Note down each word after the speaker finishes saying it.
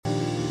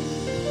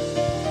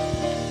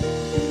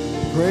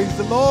Praise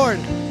the Lord.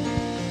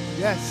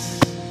 Yes.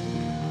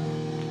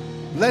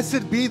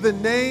 Blessed be the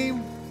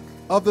name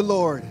of the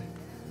Lord.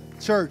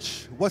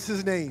 Church, what's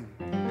his name?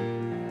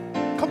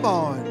 Come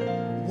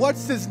on.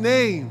 What's his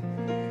name?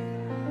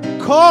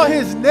 Call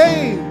his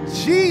name,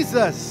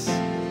 Jesus.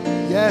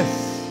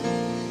 Yes.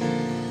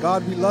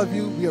 God, we love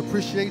you. We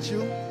appreciate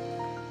you.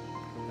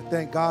 I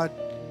thank God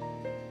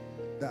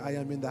that I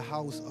am in the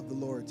house of the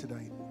Lord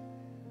tonight.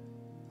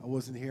 I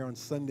wasn't here on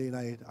Sunday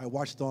night. I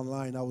watched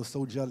online. I was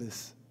so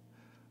jealous.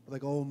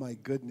 Like, oh my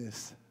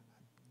goodness.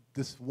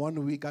 This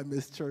 1 week I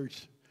missed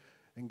church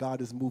and God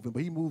is moving.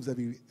 But he moves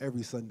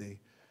every Sunday.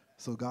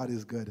 So God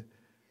is good.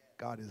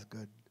 God is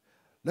good.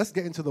 Let's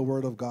get into the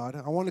Word of God.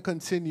 I want to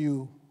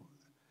continue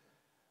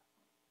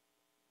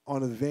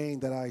on a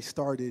vein that I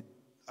started,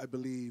 I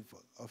believe,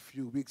 a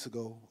few weeks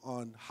ago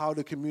on how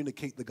to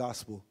communicate the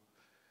gospel.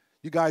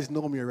 You guys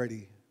know me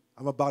already.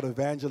 I'm about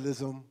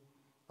evangelism.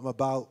 I'm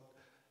about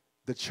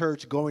the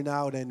church going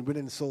out and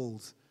winning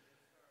souls.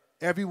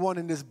 Everyone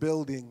in this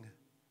building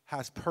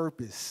has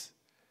purpose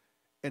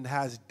and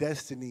has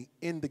destiny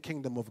in the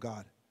kingdom of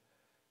God.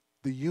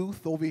 The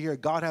youth over here,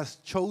 God has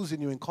chosen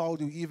you and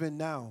called you even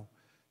now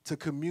to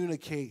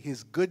communicate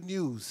his good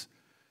news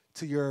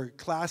to your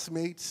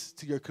classmates,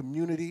 to your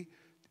community,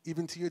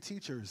 even to your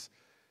teachers.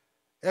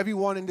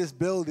 Everyone in this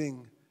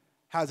building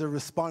has a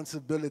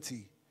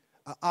responsibility,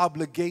 an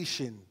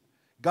obligation.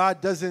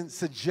 God doesn't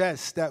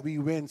suggest that we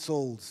win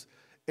souls.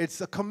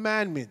 It's a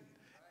commandment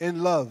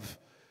in love.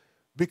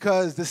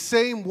 Because the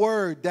same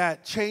word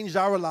that changed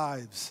our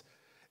lives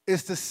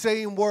is the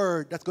same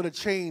word that's going to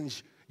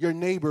change your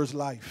neighbor's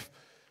life,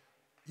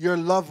 your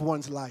loved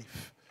one's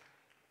life.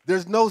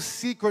 There's no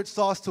secret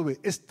sauce to it.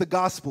 It's the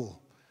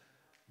gospel.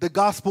 The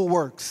gospel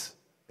works.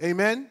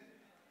 Amen?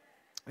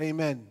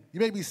 Amen. You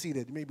may be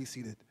seated. You may be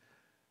seated.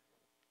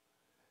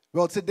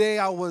 Well, today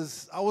I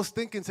was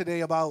thinking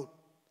today about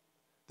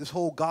this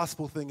whole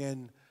gospel thing,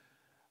 and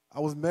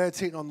I was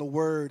meditating on the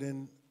word,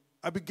 and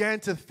I began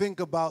to think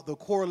about the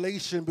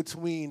correlation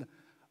between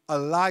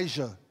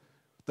Elijah,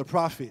 the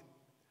prophet,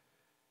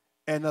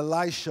 and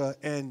Elisha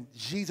and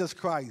Jesus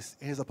Christ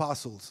and his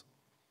apostles.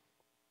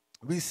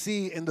 We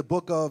see in the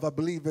book of, I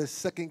believe it's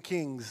 2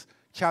 Kings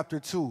chapter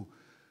 2,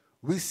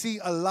 we see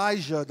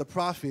Elijah, the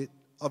prophet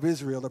of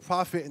Israel, the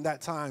prophet in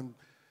that time,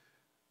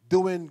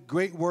 doing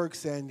great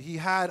works, and he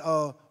had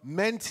a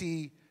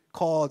mentee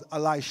called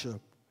Elisha.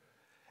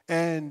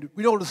 And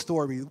we know the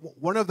story.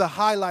 One of the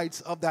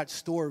highlights of that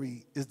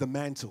story is the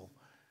mantle,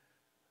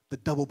 the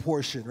double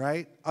portion,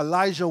 right?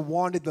 Elijah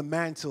wanted the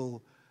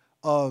mantle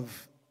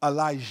of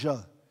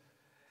Elijah.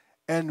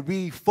 And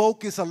we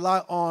focus a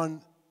lot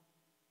on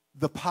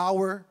the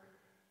power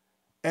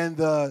and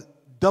the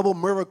double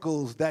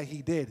miracles that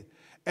he did.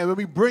 And when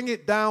we bring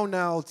it down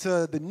now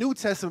to the New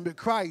Testament with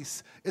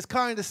Christ, it's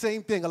kind of the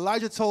same thing.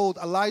 Elijah told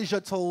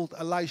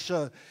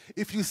Elisha,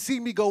 if you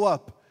see me go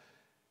up,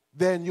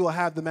 then you'll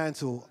have the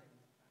mantle,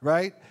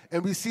 right?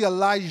 And we see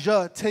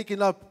Elijah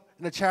taken up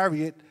in a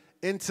chariot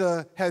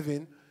into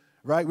heaven,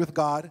 right, with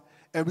God.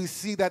 And we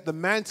see that the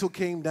mantle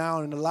came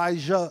down and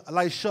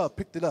Elisha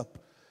picked it up.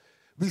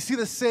 We see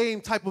the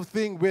same type of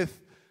thing with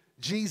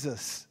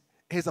Jesus,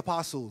 his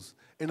apostles,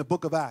 in the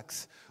book of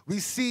Acts. We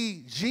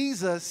see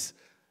Jesus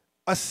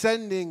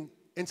ascending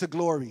into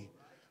glory.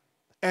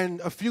 And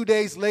a few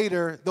days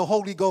later, the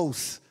Holy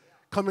Ghost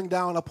coming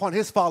down upon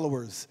his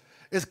followers.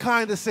 It's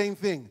kind of the same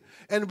thing.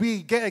 And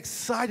we get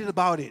excited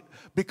about it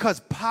because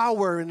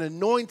power and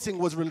anointing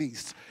was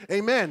released.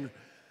 Amen.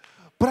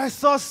 But I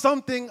saw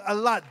something a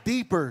lot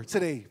deeper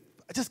today.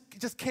 It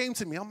just came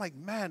to me. I'm like,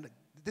 man,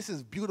 this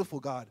is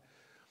beautiful, God.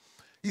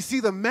 You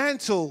see, the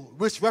mantle,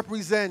 which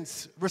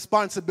represents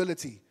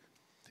responsibility.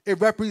 It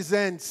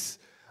represents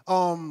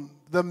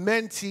the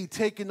mentee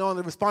taking on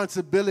the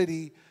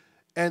responsibility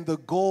and the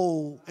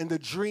goal and the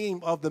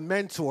dream of the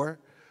mentor,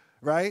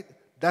 right?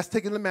 That's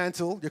taking the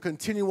mantle. You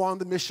continue on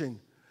the mission.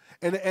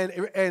 And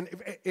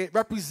it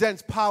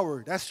represents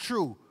power. That's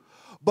true.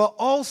 But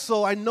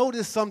also, I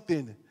noticed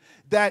something,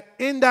 that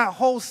in that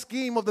whole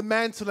scheme of the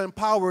mantle and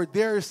power,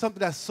 there is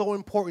something that's so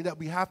important that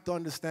we have to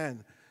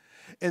understand.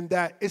 And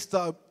that it's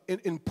the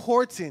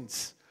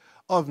importance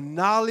of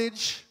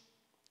knowledge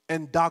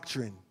and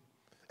doctrine.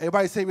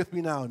 Everybody say with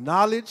me now,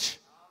 knowledge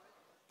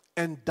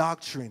and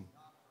doctrine.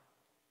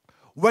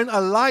 When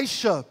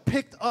Elisha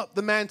picked up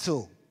the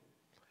mantle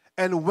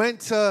and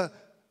went to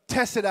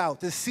test it out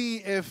to see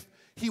if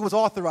he was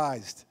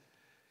authorized,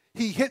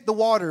 he hit the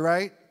water,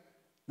 right?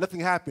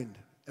 Nothing happened.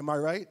 Am I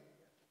right?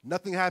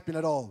 Nothing happened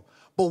at all.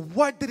 But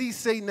what did he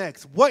say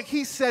next? What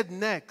he said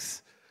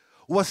next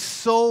was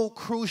so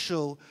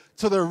crucial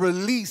to the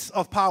release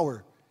of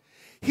power.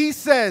 He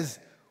said,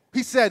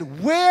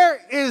 where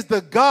is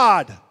the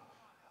God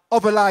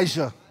of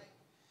Elijah?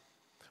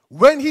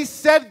 When he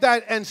said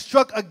that and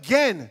struck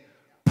again,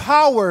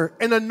 power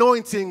and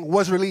anointing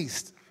was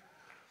released.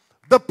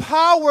 The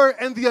power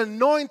and the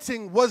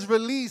anointing was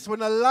released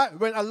when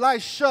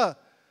Elisha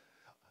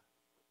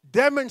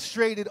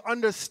demonstrated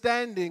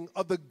understanding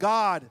of the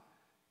God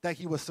that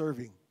he was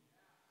serving.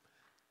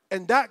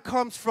 And that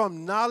comes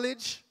from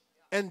knowledge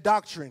and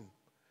doctrine.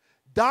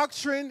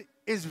 Doctrine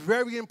is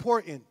very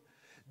important.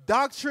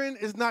 Doctrine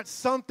is not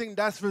something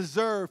that's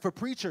reserved for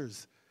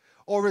preachers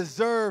or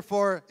reserved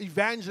for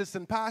evangelists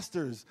and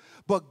pastors,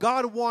 but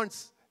God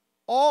wants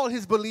all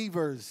his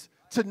believers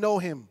to know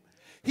him.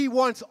 He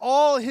wants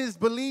all his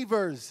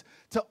believers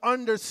to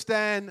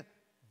understand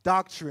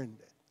doctrine.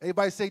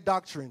 Everybody say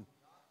doctrine.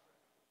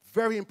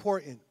 Very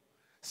important.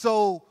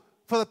 So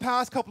for the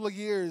past couple of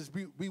years,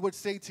 we would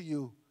say to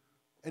you,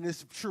 and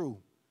it's true,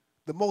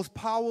 the most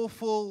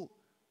powerful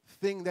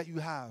thing that you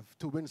have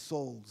to win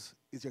souls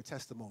is your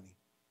testimony.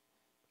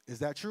 Is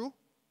that true?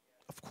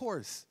 Of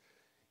course.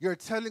 You're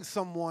telling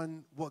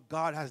someone what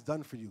God has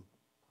done for you.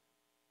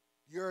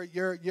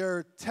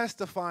 You're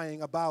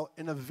testifying about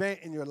an event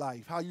in your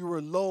life, how you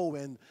were low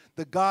and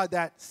the God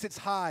that sits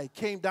high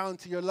came down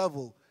to your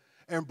level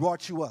and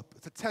brought you up.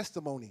 It's a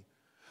testimony.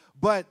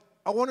 But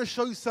I want to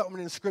show you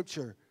something in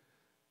Scripture.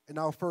 And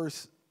our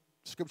first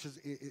Scripture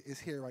is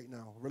here right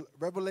now.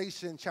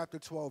 Revelation chapter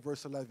 12,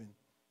 verse 11.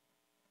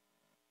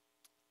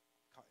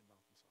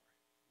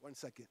 One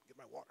second, get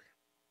my water.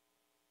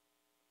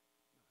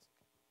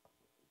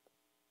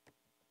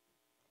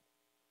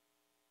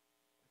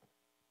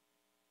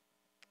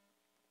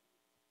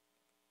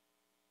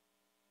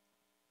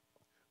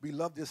 We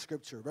love this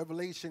scripture.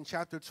 Revelation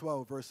chapter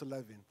 12, verse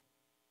 11.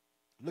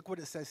 Look what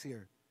it says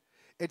here.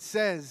 It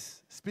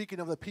says,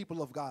 speaking of the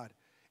people of God,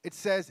 it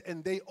says,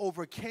 and they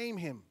overcame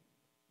him,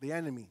 the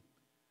enemy,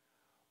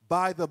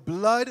 by the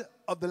blood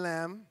of the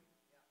Lamb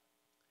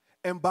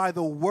and by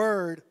the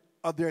word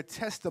of their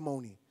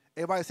testimony.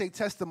 Everybody say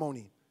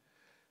testimony.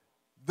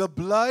 The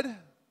blood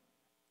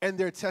and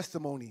their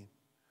testimony.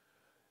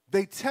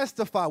 They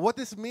testify. What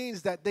this means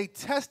is that they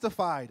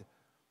testified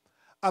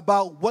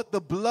about what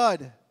the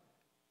blood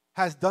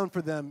has done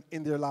for them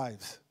in their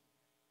lives.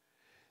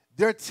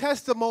 Their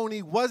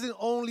testimony wasn't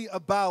only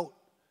about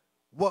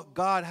what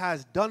God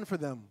has done for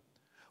them,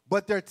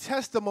 but their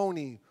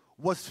testimony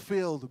was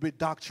filled with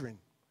doctrine.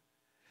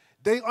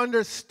 They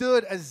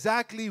understood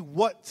exactly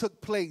what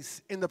took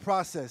place in the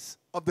process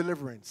of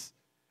deliverance.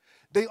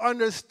 They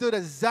understood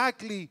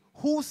exactly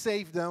who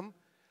saved them,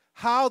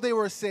 how they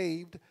were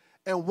saved,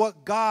 and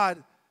what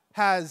God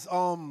has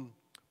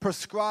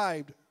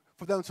prescribed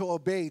for them to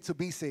obey to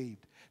be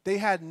saved. They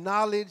had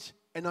knowledge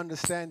and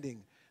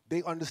understanding.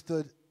 They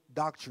understood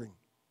doctrine.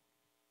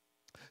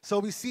 So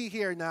we see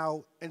here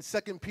now in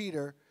 2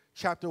 Peter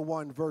chapter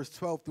 1, verse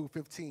 12 through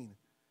 15.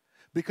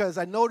 Because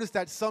I noticed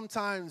that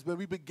sometimes when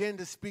we begin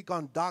to speak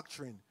on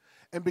doctrine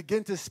and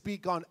begin to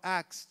speak on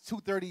Acts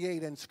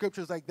 2:38 and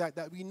scriptures like that,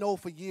 that we know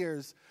for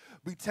years,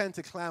 we tend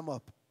to clam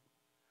up.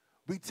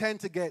 We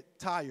tend to get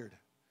tired.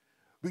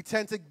 We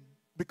tend to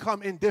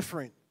become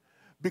indifferent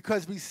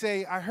because we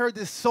say, I heard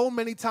this so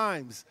many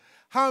times.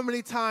 How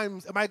many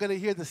times am I going to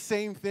hear the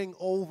same thing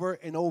over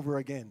and over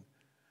again?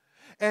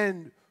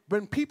 And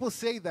when people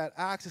say that,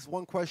 I ask this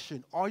one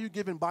question: are you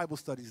giving Bible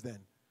studies then?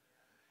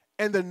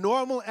 And the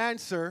normal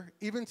answer,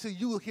 even to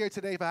you here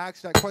today, if I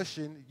ask that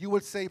question, you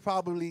would say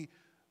probably,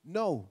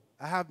 no,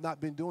 I have not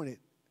been doing it.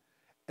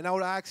 And I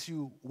would ask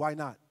you, why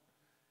not?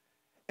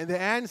 And the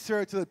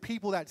answer to the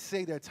people that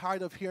say they're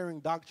tired of hearing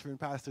doctrine,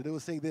 Pastor, they will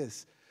say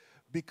this: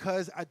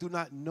 because I do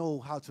not know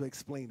how to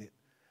explain it.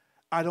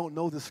 I don't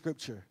know the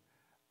scripture.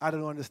 I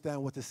don't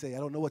understand what to say. I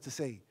don't know what to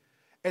say.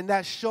 And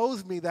that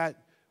shows me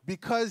that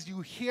because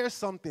you hear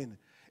something,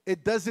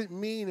 it doesn't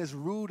mean it's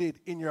rooted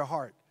in your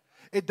heart.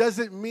 It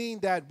doesn't mean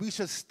that we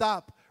should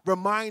stop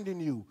reminding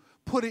you,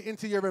 put it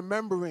into your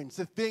remembrance,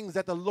 the things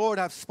that the Lord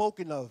has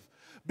spoken of.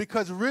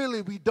 Because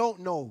really we don't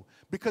know.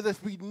 Because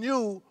if we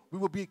knew, we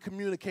would be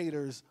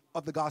communicators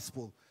of the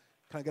gospel.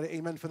 Can I get an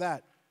amen for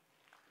that?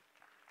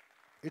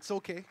 It's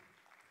okay.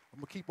 I'm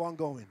going to keep on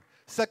going.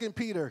 2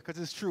 Peter,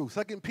 because it's true.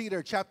 2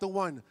 Peter chapter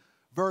 1,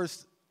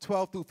 verse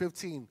 12 through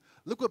 15.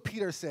 Look what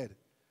Peter said.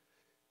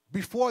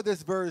 Before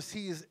this verse,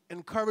 he is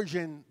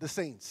encouraging the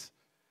saints.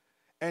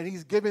 And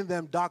he's giving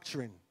them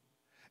doctrine.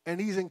 And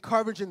he's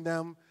encouraging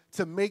them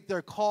to make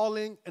their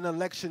calling and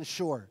election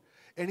sure.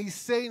 And he's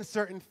saying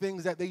certain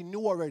things that they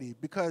knew already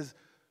because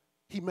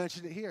he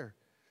mentioned it here.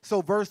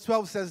 So verse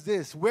 12 says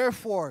this: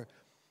 wherefore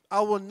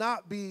I will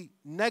not be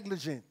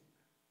negligent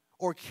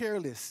or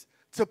careless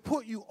to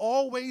put you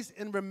always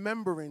in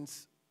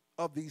remembrance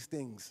of these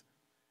things.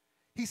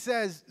 He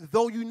says,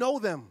 though you know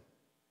them,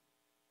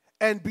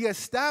 and be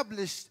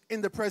established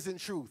in the present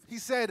truth. He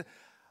said,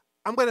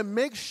 I'm going to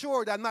make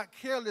sure that I'm not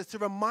careless to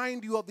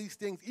remind you of these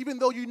things, even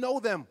though you know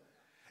them,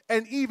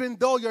 and even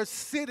though you're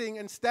sitting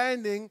and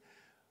standing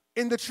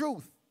in the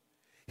truth.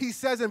 He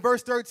says in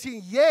verse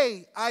 13,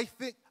 yea, I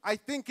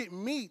think it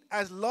meet,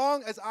 as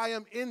long as I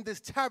am in this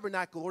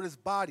tabernacle or this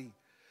body,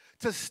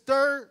 to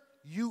stir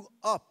you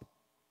up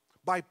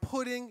by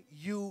putting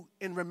you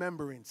in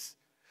remembrance.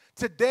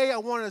 Today I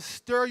want to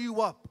stir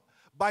you up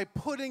by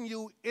putting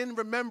you in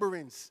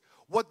remembrance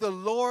what the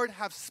Lord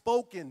have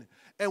spoken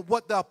and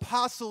what the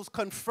apostles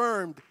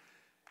confirmed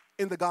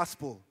in the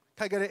gospel.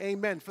 Can I get an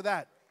amen for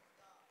that?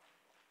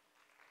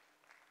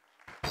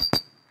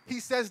 He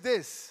says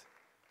this: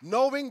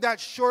 knowing that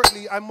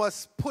shortly I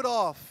must put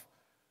off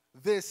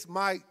this,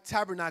 my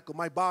tabernacle,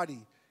 my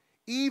body,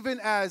 even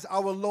as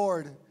our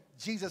Lord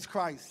Jesus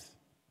Christ,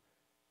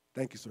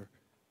 thank you, sir,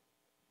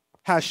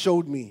 has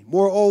showed me.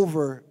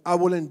 Moreover, I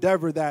will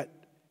endeavor that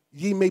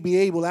ye may be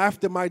able,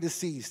 after my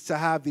decease, to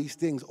have these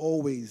things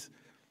always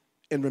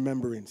in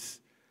remembrance.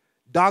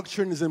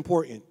 Doctrine is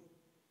important.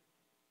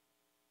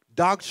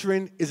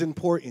 Doctrine is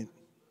important.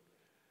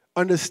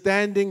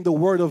 Understanding the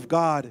Word of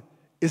God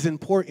is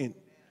important.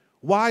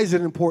 Why is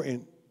it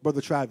important,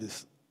 Brother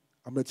Travis?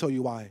 I'm going to tell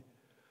you why.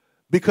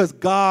 Because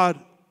God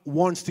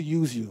wants to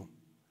use you.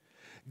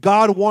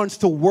 God wants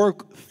to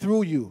work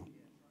through you.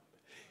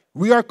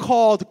 We are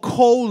called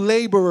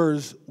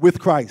co-laborers with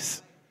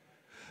Christ.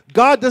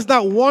 God does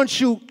not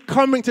want you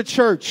coming to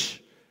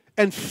church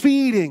and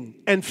feeding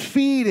and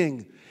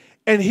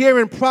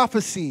hearing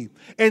prophecy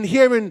and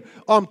hearing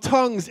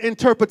tongues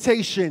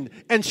interpretation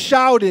and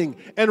shouting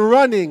and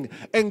running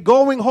and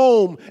going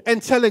home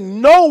and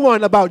telling no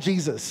one about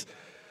Jesus.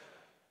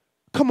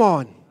 Come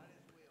on.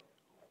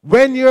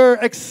 When you're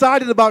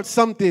excited about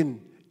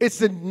something,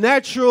 it's a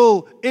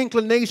natural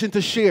inclination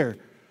to share.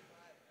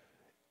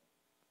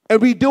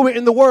 And we do it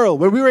in the world.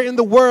 When we were in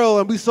the world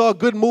and we saw a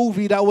good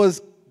movie that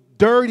was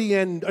dirty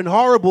and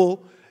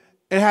horrible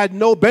and had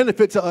no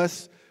benefit to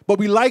us, but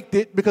we liked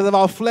it because of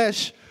our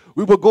flesh,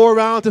 we would go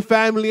around to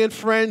family and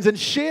friends and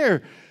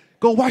share.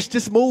 Go watch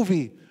this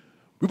movie.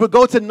 We would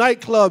go to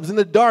nightclubs in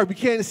the dark. We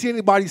can't see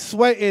anybody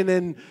sweating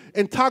and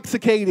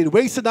intoxicated,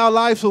 wasting our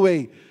lives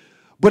away.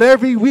 But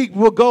every week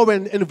we'll go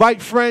and invite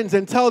friends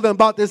and tell them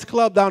about this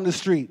club down the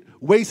street,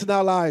 wasting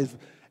our lives.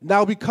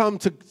 Now we come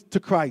to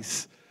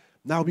Christ.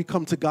 Now we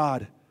come to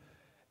God.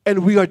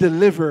 And we are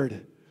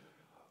delivered.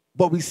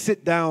 But we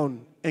sit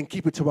down and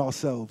keep it to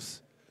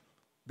ourselves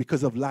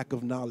because of lack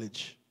of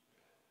knowledge.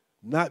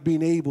 Not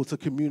being able to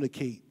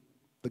communicate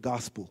the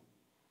gospel.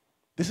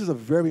 This is a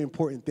very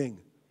important thing.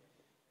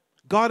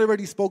 God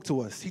already spoke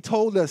to us. He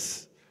told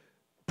us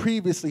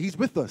previously, He's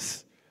with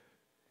us.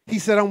 He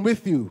said, I'm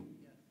with you.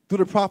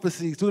 Through the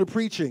prophecies, through the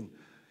preaching.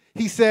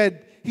 He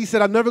said,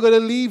 I'm never going to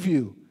leave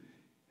you.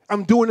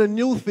 I'm doing a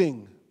new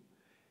thing.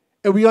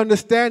 And we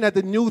understand that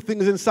the new thing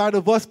is inside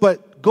of us,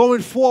 but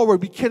going forward,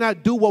 we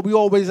cannot do what we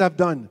always have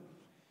done.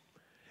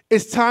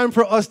 It's time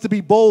for us to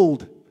be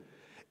bold.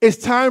 It's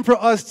time for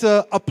us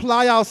to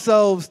apply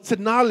ourselves to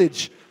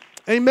knowledge.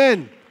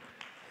 Amen.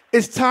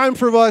 It's time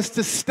for us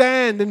to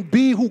stand and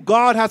be who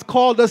God has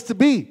called us to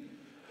be.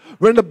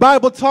 When the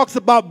Bible talks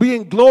about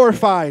being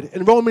glorified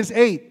in Romans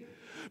 8,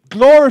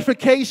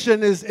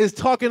 glorification is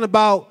talking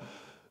about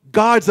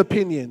God's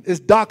opinion. It's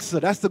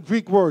doxa. That's the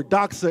Greek word.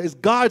 Doxa is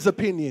God's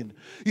opinion.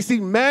 You see,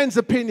 man's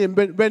opinion,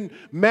 when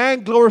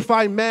man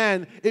glorifies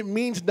man, it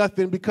means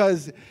nothing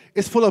because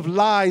it's full of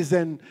lies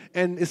and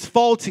it's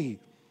faulty.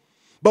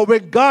 But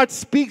when God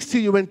speaks to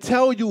you and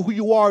tells you who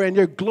you are and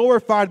you're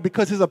glorified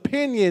because His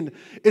opinion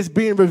is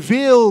being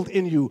revealed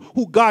in you,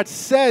 who God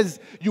says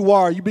you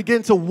are, you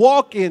begin to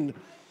walk in.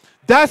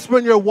 That's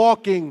when you're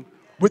walking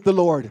with the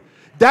Lord.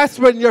 That's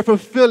when you're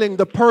fulfilling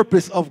the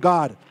purpose of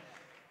God.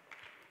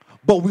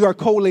 But we are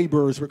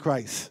co-laborers with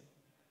Christ.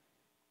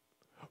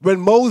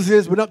 When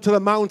Moses went up to the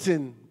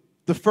mountain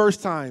the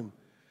first time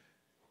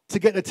to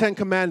get the 10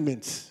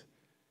 Commandments,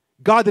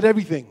 God did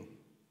everything.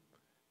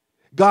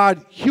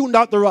 God hewn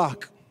out the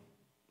rock.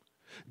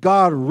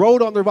 God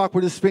wrote on the rock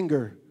with His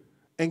finger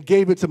and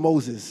gave it to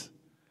Moses.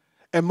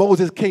 And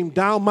Moses came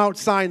down Mount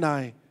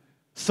Sinai,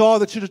 saw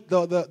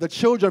the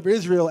children of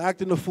Israel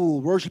acting a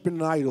fool, worshiping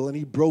an idol, and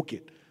He broke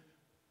it.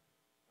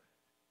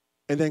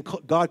 And then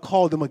God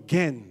called them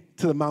again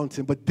to the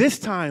mountain. But this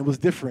time was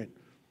different.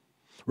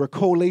 We're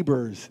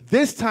co-laborers.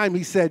 This time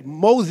He said,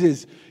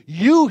 Moses,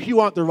 you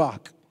hew out the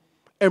rock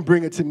and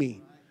bring it to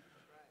me.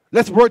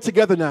 Let's work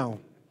together now.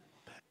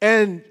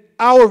 And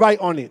I will write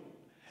on it.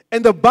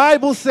 And the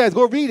Bible says,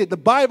 go read it. The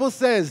Bible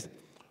says,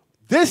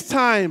 this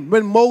time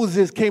when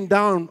Moses came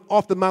down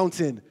off the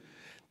mountain,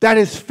 that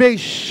his face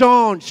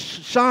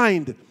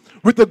shined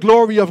with the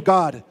glory of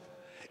God.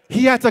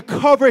 He had to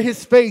cover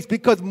his face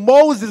because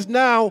Moses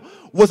now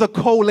was a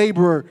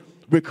co-laborer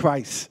with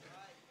Christ.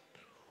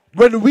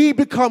 When we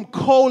become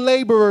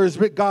co-laborers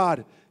with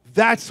God,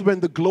 that's when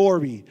the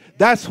glory,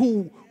 that's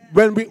who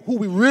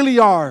we really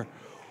are,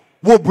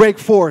 will break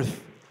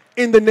forth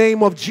in the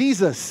name of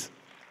Jesus.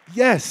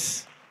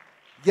 Yes.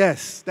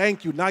 Yes.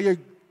 Thank you. Now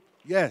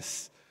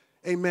yes.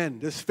 Amen.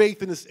 There's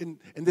faith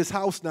in this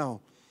house now.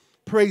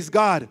 Praise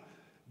God.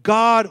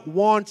 God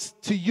wants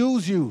to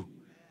use you.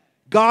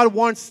 God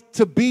wants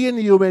to be in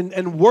you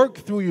and work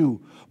through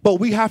you, but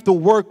we have to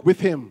work with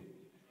Him.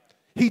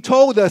 He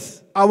told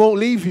us, I won't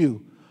leave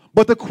you.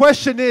 But the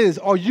question is,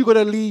 are you going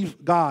to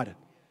leave God?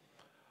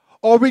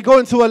 Are we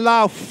going to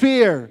allow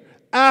fear,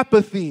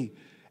 apathy,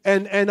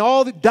 and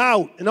all the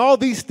doubt and all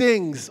these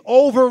things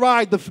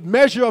override the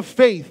measure of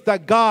faith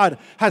that God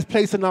has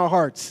placed in our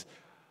hearts?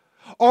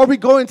 Are we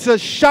going to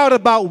shout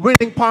about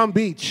winning Palm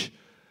Beach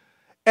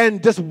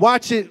and just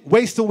watch it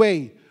waste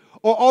away?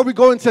 Or are we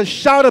going to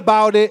shout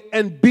about it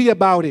and be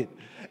about it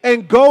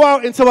and go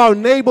out into our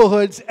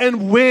neighborhoods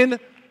and win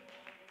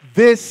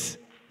this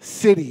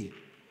city?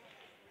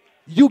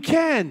 You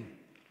can.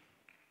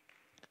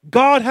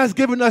 God has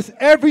given us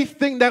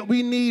everything that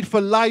we need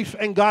for life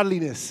and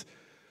godliness.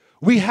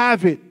 We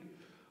have it,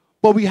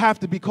 but we have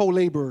to be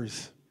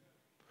co-laborers.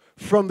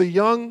 From the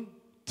young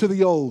to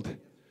the old,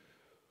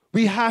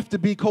 we have to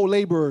be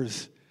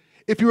co-laborers.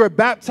 If you were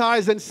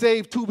baptized and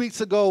saved 2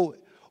 weeks ago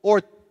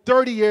or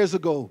 30 years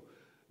ago,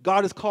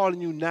 God is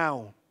calling you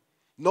now.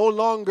 No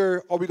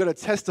longer are we going to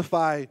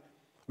testify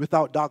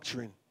without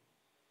doctrine.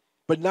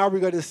 But now we're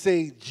going to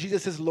say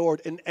Jesus is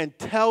Lord and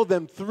tell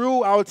them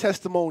through our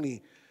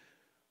testimony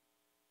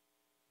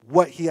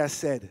what he has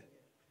said.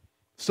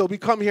 So we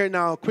come here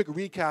now, quick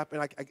recap,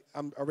 and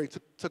I'm already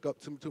took up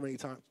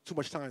too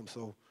much time,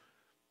 so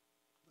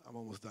I'm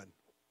almost done.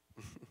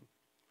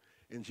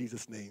 In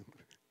Jesus' name.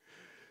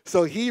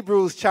 So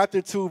Hebrews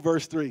chapter 2,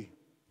 verse 3.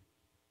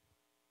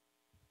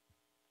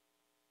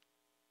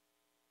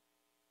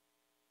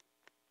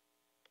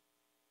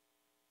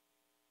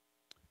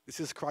 This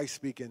is Christ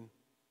speaking.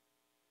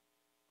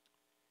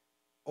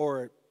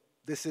 Or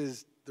this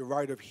is the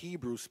writer of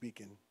Hebrews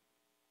speaking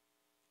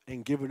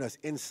and giving us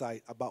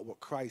insight about what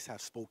Christ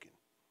has spoken.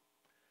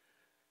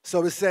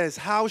 So it says,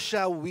 how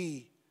shall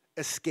we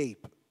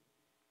escape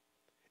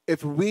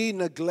if we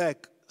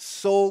neglect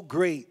so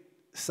great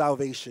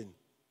salvation,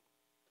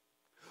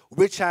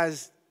 which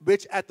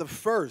at the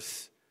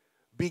first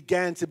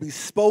began to be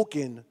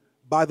spoken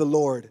by the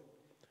Lord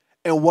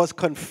and was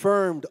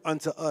confirmed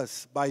unto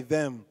us by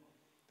them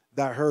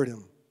that heard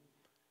him.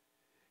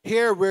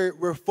 Here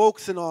we're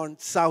focusing on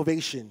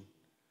salvation.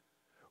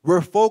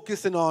 We're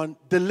focusing on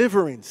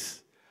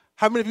deliverance.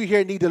 How many of you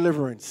here need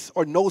deliverance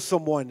or know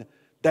someone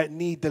that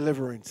need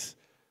deliverance?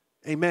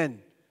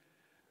 Amen.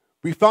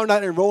 We found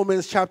out in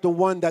Romans chapter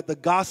 1 that the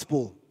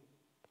gospel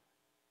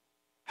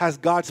has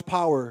God's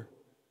power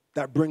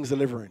that brings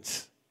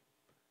deliverance.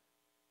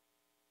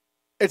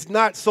 It's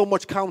not so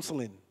much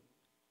counseling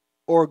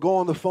or go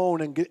on the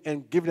phone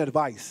and giving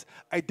advice.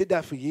 I did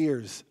that for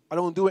years. I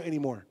don't do it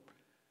anymore.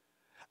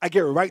 I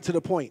get right to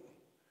the point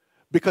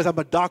because I'm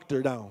a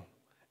doctor now.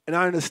 And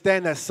I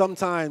understand that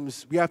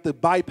sometimes we have to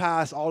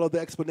bypass all of the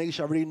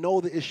explanation. I already know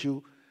the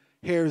issue.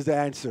 Here's the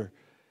answer.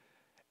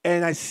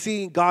 And I've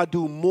seen God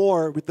do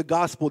more with the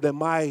gospel than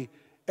my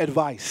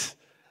advice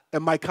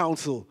and my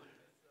counsel.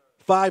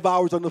 5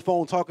 hours on the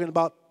phone talking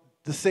about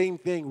the same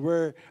thing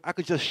where I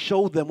could just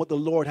show them what the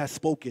Lord has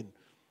spoken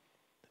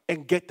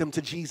and get them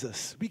to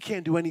Jesus. We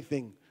can't do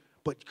anything,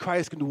 but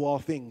Christ can do all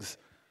things.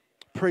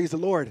 Praise the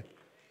Lord.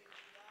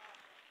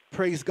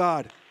 Praise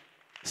God.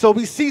 So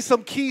we see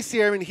some keys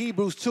here in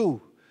Hebrews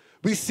 2.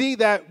 We see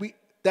that we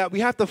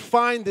have to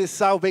find this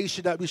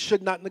salvation that we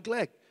should not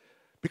neglect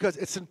because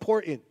it's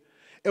important.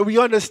 And we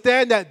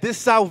understand that this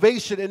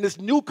salvation and this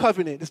new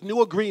covenant, this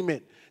new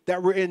agreement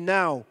that we're in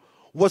now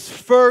was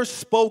first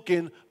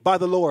spoken by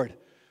the Lord.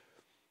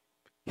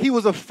 He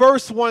was the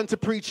first one to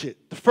preach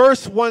it, the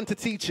first one to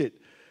teach it.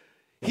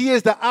 He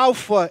is the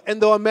Alpha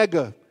and the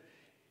Omega.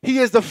 He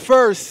is the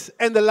first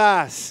and the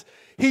last.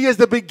 He is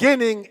the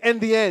beginning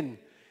and the end.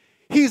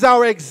 He's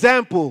our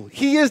example.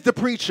 He is the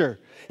preacher.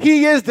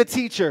 He is the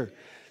teacher.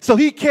 So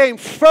he came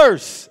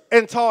first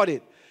and taught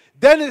it.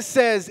 Then it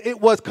says it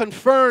was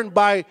confirmed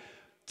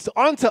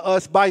unto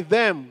us by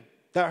them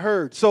that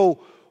heard.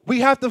 So we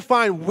have to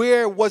find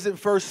where was it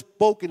first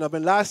spoken of.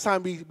 And last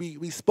time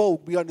we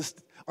spoke, we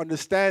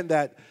understand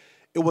that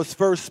it was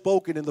first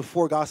spoken in the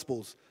 4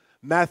 Gospels,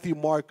 Matthew,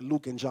 Mark,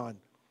 Luke, and John.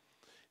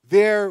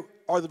 There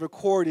are the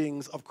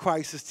recordings of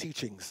Christ's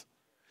teachings.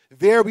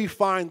 There we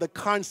find the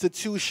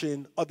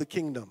constitution of the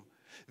kingdom.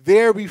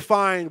 There we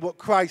find what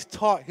Christ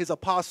taught his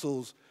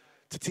apostles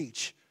to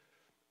teach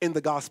in the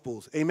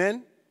Gospels.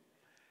 Amen?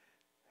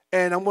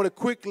 And I'm going to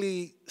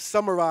quickly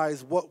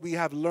summarize what we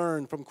have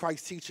learned from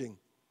Christ's teaching.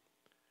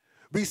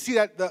 We see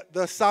that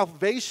the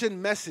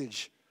salvation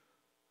message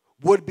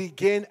would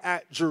begin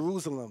at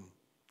Jerusalem.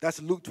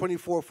 That's Luke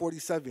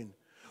 24:47.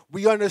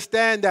 We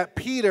understand that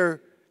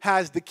Peter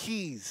has the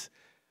keys.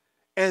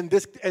 And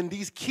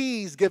these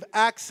keys give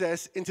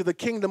access into the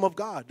kingdom of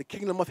God, the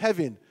kingdom of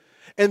heaven.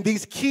 And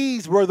these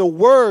keys were the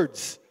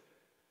words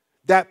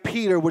that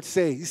Peter would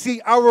say. You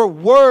see, our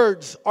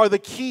words are the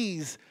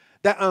keys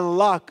that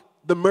unlock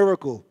the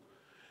miracle.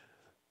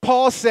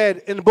 Paul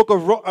said in the book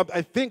of,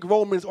 I think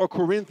Romans or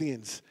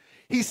Corinthians,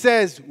 he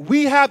says,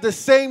 we have the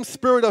same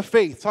spirit of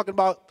faith, talking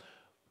about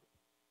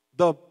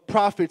the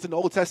prophets in the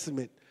Old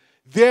Testament.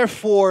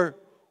 Therefore,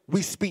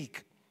 we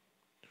speak.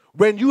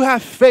 When you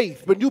have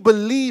faith, when you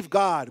believe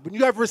God, when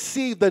you have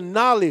received the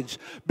knowledge,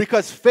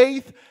 because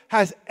faith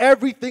has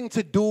everything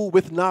to do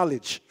with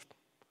knowledge.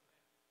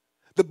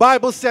 The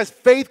Bible says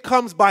faith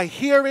comes by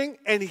hearing,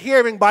 and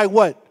hearing by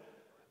what?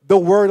 The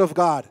Word of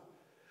God.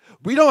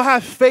 We don't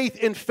have faith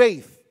in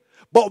faith,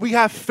 but we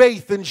have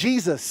faith in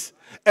Jesus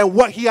and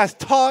what he has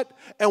taught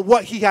and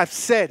what he has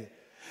said.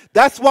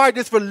 That's why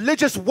this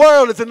religious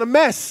world is in a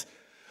mess,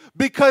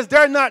 because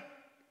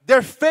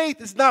their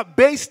faith is not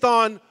based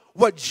on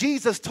what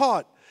Jesus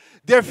taught.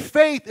 Their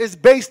faith is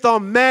based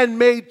on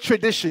man-made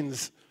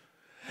traditions.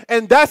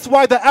 And that's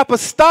why the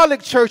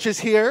apostolic church is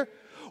here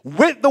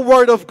with the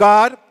Word of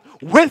God,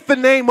 with the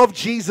name of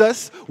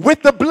Jesus,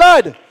 with the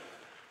blood,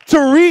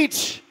 to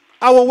reach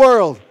our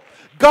world.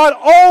 God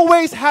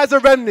always has a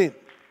remnant,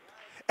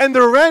 and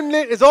the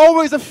remnant is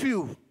always a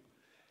few.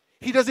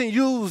 He doesn't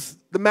use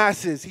the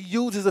masses. He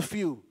uses a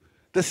few,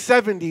 the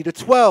 70, the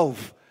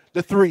 12,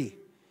 the 3.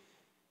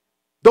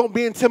 Don't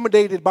be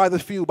intimidated by the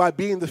few, by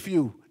being the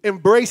few.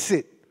 Embrace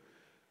it.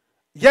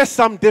 Yes,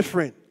 I'm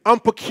different. I'm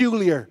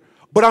peculiar,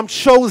 but I'm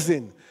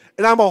chosen,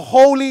 and I'm a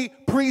holy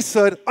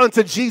priesthood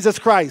unto Jesus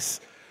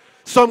Christ.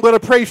 So I'm going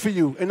to pray for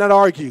you and not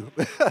argue.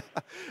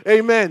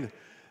 Amen.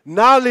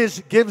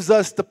 Knowledge gives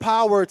us the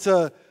power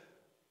to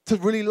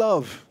really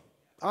love,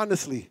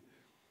 honestly,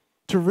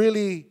 to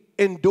really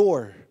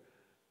endure,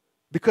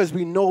 because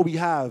we know we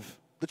have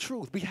the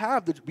truth. We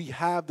have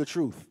the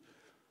truth.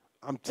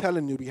 I'm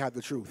telling you, we have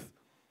the truth.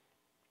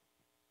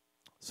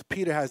 So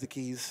Peter has the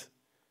keys.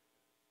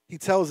 He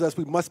tells us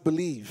we must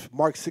believe.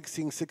 Mark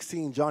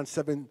 16:16, John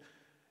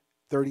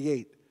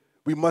 7:38.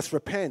 We must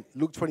repent.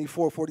 Luke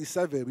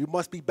 24:47. We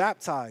must be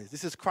baptized.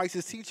 This is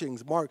Christ's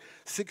teachings. Mark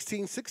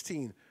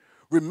 16:16.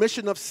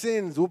 Remission of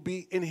sins will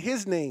be in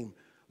his name.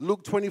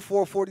 Luke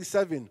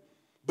 24:47.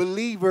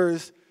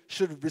 Believers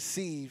should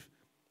receive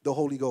the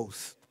Holy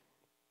Ghost.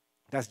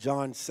 That's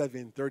John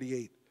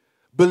 7:38.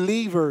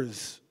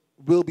 Believers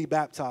will be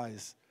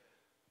baptized.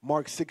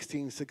 Mark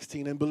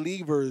 16:16. And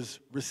believers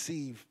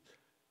receive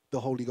the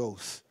Holy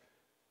Ghost.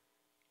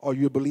 Are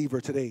you a believer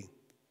today?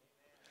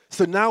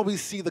 So now we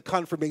see the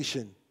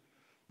confirmation.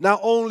 Not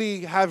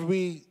only have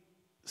we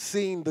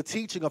seen the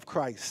teaching of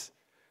Christ,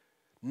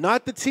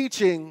 not the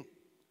teaching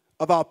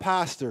of our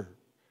pastor.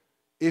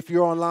 If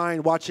you're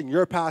online watching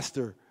your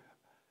pastor,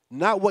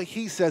 not what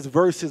he says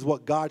versus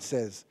what God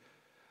says.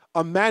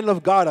 A man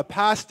of God, a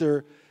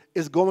pastor,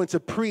 is going to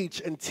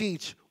preach and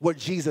teach what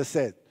Jesus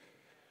said.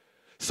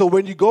 So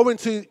when you go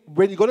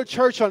to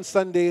church on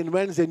Sunday and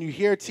Wednesday and you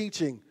hear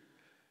teaching,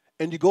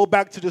 and you go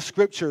back to the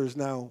scriptures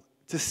now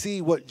to see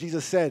what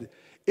Jesus said,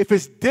 if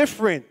it's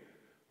different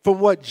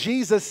from what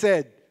Jesus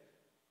said,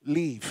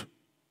 leave.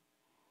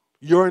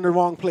 You're in the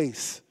wrong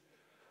place.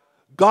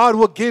 God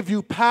will give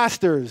you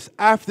pastors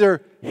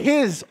after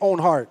his own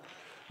heart.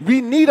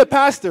 We need a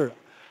pastor.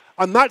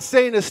 I'm not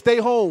saying to stay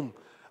home.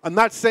 I'm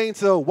not saying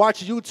to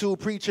watch YouTube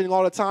preaching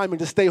all the time and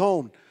to stay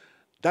home.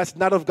 That's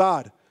not of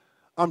God.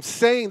 I'm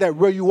saying that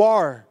where you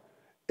are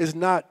is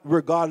not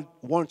where God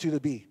wants you to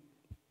be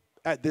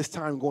at this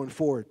time going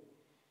forward.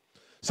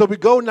 So we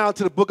go now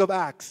to the book of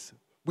Acts.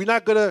 We're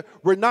not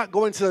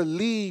going to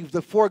leave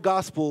the 4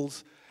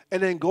 Gospels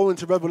and then go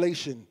into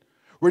Revelation.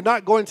 We're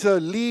not going to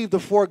leave the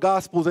 4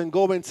 Gospels and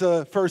go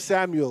into 1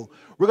 Samuel.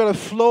 We're going to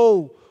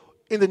flow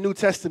in the New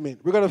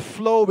Testament. We're going to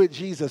flow with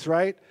Jesus,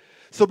 right?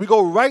 So we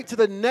go right to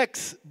the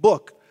next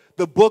book,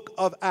 the book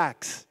of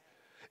Acts,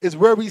 is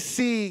where we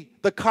see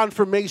the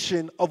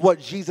confirmation of what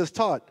Jesus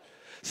taught.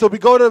 So we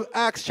go to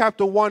Acts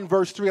chapter 1,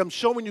 verse 3. I'm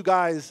showing you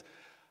guys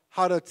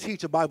how to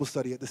teach a Bible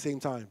study at the same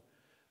time,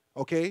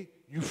 okay?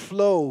 You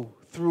flow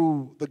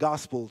through the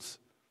Gospels,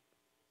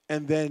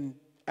 and then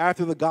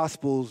after the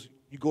Gospels,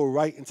 you go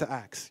right into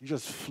Acts. You're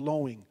just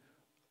flowing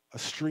a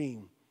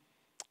stream.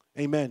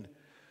 Amen.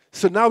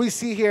 So now we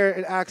see here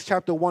in Acts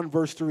chapter 1,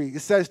 verse 3,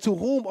 it says, to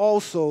whom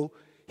also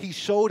he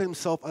showed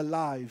himself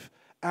alive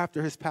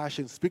after his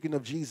passion, speaking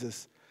of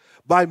Jesus,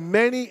 by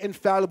many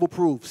infallible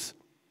proofs,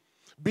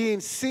 being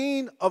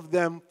seen of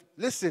them,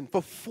 listen,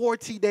 for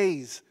 40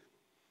 days,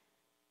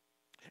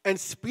 and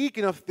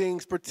speaking of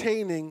things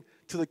pertaining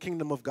to the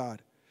kingdom of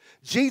God.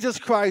 Jesus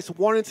Christ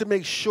wanted to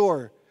make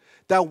sure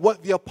that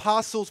what the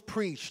apostles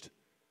preached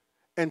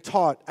and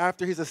taught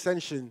after his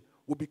ascension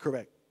would be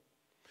correct.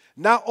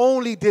 Not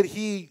only did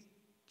he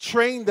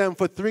train them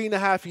for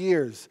 3.5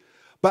 years,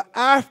 but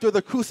after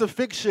the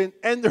crucifixion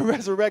and the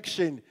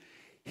resurrection,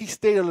 he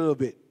stayed a little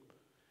bit.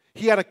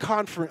 He had a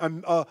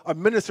conference, a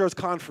minister's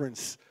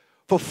conference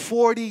for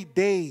 40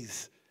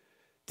 days,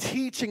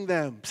 teaching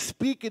them,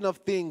 speaking of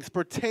things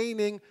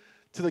pertaining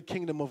to the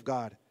kingdom of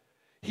God.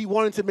 He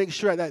wanted to make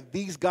sure that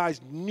these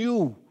guys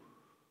knew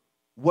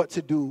what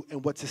to do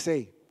and what to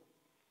say.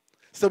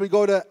 So we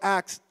go to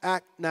Acts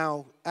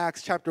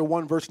chapter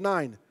 1, verse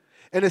 9.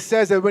 And it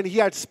says that when he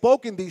had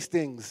spoken these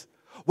things,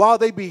 while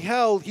they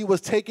beheld, he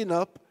was taken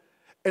up,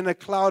 and a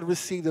cloud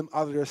received him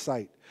out of their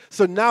sight.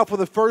 So now, for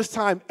the first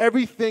time,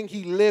 everything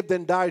he lived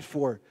and died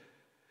for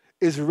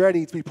is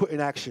ready to be put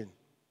in action.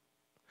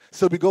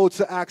 So we go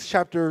to Acts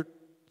chapter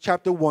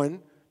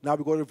 1. Now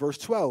we go to verse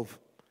 12.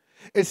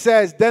 It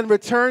says, then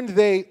returned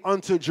they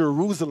unto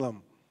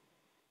Jerusalem,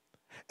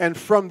 and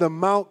from the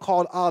mount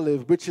called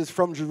Olive, which is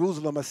from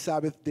Jerusalem a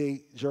Sabbath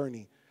day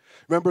journey.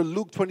 Remember,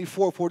 Luke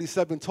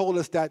 24:47 told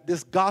us that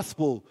this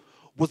gospel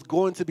was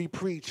going to be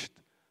preached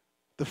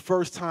the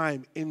first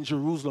time in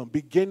Jerusalem,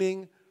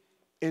 beginning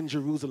in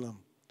Jerusalem.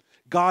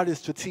 God is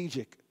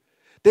strategic.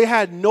 They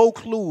had no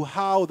clue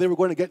how they were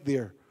going to get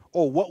there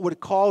or what would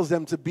cause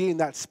them to be in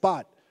that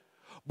spot,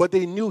 but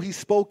they knew he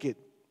spoke it.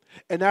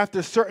 And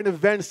after certain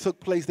events took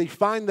place, they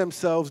find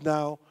themselves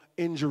now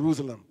in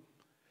Jerusalem.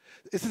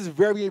 This is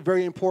very,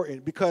 very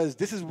important because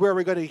this is where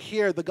we're going to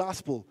hear the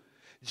gospel.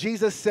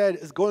 Jesus said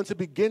is going to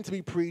begin to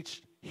be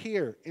preached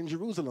here in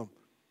Jerusalem.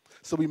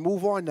 So we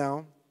move on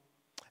now,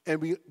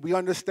 and we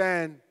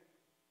understand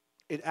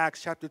in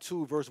Acts chapter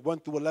 2, verse 1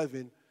 through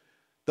 11,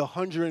 the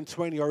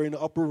 120 are in the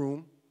upper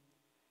room,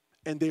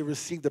 and they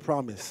receive the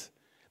promise.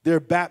 They're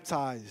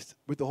baptized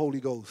with the Holy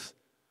Ghost.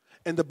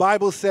 And the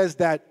Bible says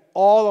that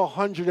all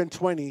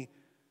 120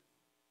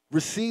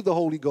 received the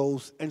Holy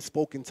Ghost and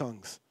spoke in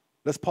tongues.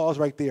 Let's pause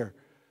right there.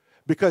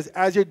 Because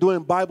as you're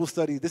doing Bible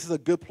study, this is a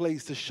good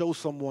place to show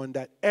someone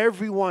that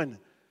everyone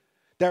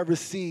that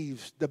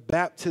receives the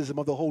baptism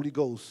of the Holy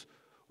Ghost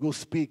will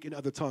speak in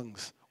other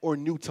tongues or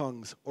new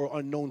tongues or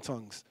unknown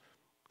tongues.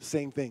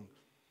 Same thing.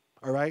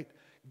 All right?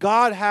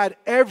 God had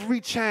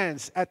every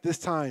chance at this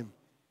time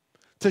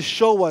to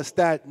show us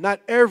that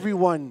not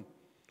everyone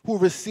who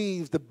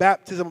receives the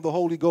baptism of the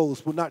Holy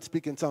Ghost will not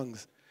speak in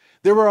tongues.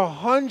 There were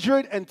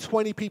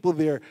 120 people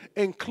there,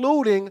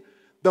 including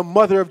the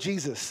mother of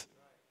Jesus.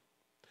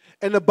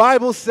 And the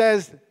Bible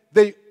says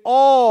they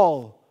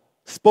all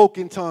spoke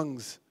in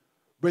tongues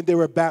when they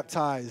were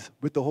baptized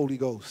with the Holy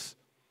Ghost.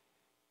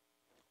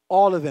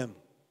 All of them.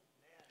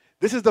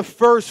 This is the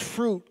first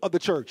fruit of the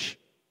church.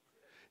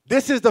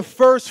 This is the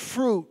first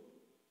fruit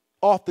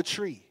off the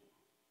tree.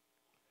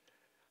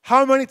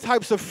 How many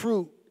types of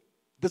fruit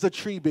does a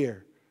tree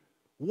bear?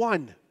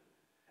 One.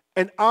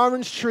 An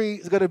orange tree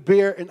is going to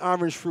bear an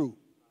orange fruit,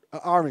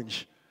 an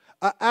orange.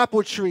 An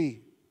apple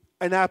tree,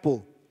 an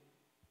apple.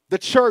 The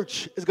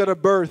church is going to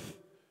birth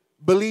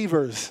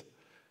believers.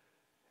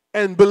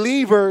 And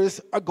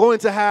believers are going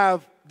to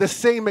have the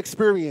same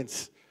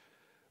experience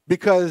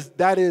because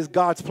that is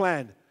God's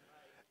plan.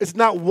 It's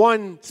not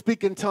one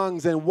speak in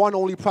tongues and one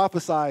only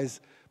prophesies,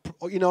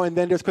 and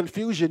then there's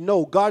confusion.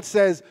 No, God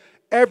says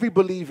every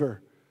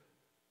believer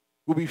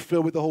will be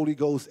filled with the Holy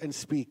Ghost and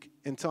speak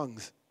in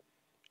tongues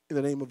in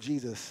the name of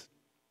Jesus.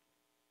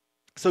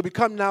 So we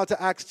come now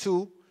to Acts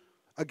 2,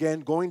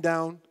 again, going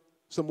down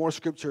some more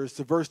scriptures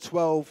to verse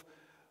 12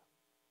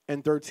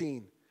 and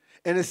 13.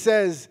 And it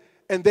says,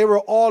 and they were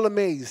all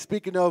amazed,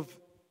 speaking of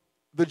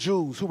the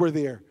Jews who were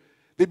there.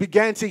 They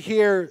began to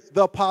hear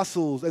the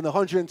apostles and the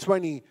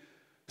 120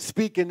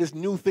 speaking this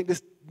new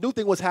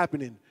thing was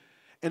happening.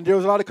 And there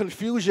was a lot of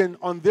confusion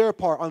on their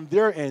part, on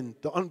their end,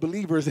 the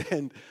unbelievers'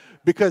 end,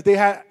 because they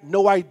had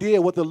no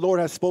idea what the Lord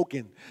had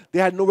spoken. They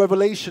had no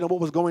revelation of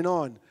what was going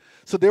on.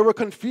 So they were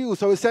confused.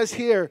 So it says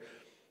here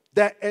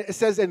that it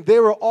says, and they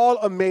were all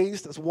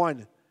amazed, that's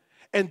one,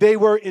 and they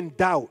were in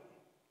doubt,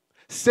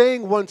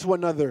 saying one to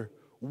another,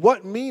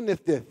 what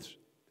meaneth this?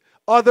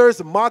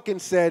 Others mocking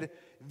said,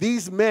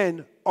 these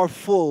men are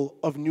full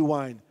of new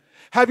wine.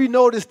 Have you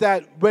noticed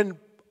that when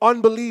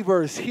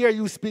unbelievers hear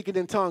you speaking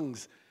in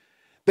tongues,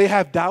 they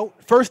have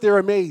doubt? First, they're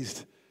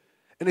amazed.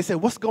 And they say,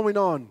 what's going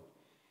on?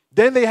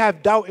 Then they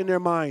have doubt in their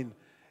mind.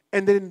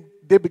 And then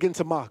they begin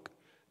to mock.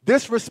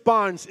 This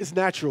response is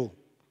natural.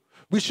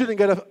 We shouldn't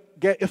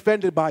get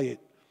offended by it.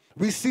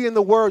 We see in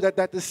the word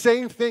that the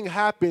same thing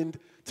happened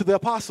to the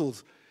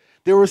apostles.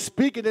 They were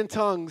speaking in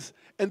tongues,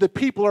 and the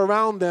people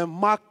around them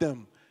mocked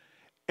them.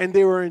 And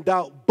they were in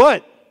doubt.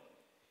 But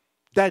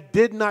that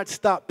did not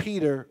stop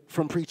Peter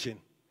from preaching.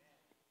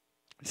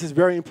 This is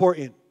very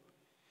important.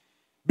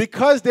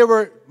 Because they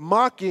were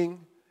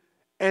mocking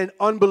and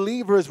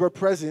unbelievers were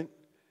present,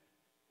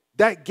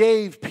 that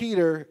gave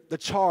Peter the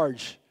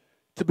charge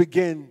to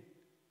begin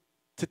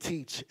to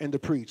teach and to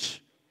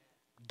preach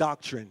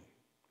doctrine.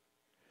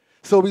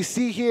 So we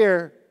see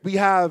here,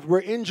 we're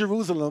in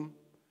Jerusalem,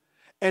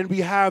 and we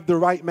have the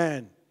right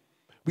man.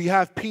 We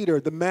have Peter,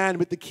 the man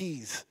with the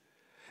keys.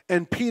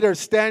 And Peter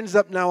stands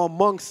up now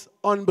amongst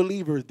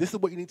unbelievers. This is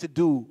what you need to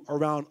do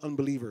around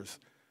unbelievers.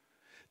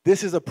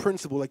 This is a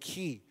principle, a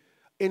key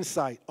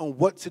insight on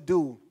what to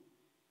do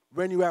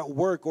when you're at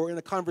work or in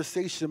a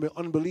conversation with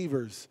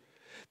unbelievers.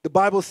 The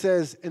Bible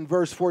says in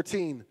verse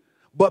 14,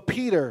 but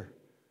Peter,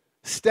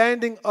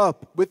 standing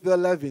up with the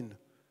 11,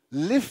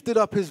 lifted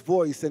up his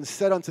voice and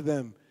said unto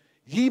them,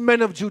 ye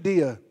men of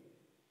Judea,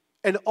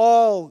 and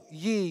all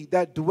ye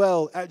that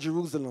dwell at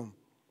Jerusalem.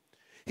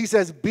 He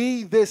says,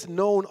 be this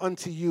known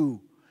unto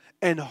you,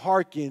 and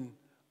hearken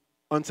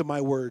unto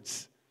my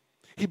words.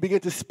 He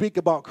began to speak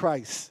about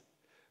Christ,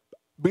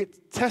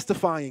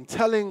 testifying,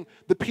 telling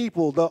the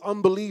people, the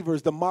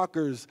unbelievers, the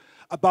mockers,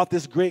 about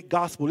this great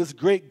gospel, this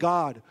great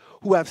God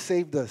who have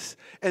saved us.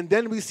 And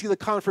then we see the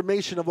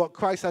confirmation of what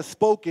Christ has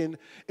spoken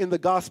in the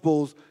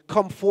Gospels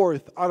come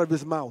forth out of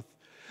his mouth.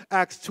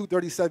 Acts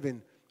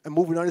 2:37, and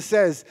moving on, it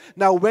says,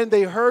 now when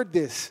they heard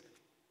this,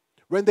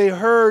 when they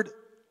heard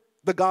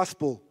the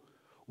gospel,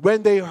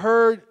 when they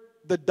heard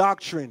the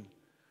doctrine,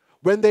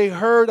 when they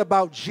heard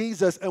about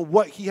Jesus and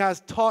what he has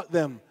taught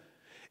them,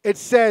 it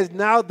says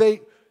now they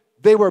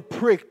were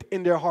pricked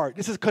in their heart.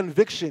 This is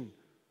conviction.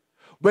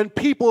 When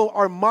people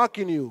are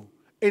mocking you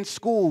in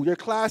school, your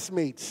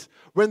classmates,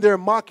 when they're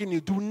mocking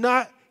you, do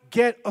not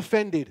get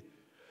offended.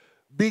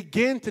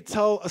 Begin to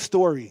tell a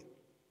story.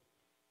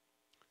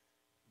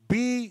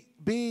 Be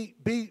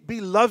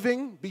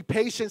loving, be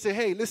patient. Say,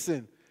 hey,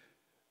 listen,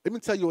 let me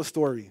tell you a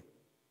story.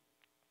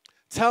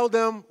 Tell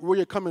them where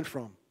you're coming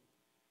from.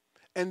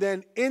 And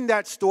then in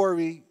that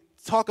story,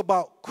 talk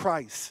about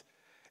Christ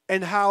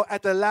and how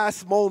at the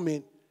last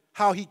moment,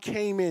 how he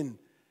came in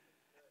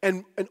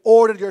and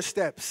ordered your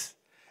steps,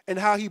 and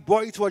how he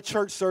brought you to a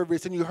church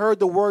service and you heard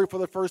the word for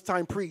the first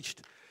time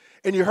preached,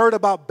 and you heard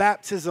about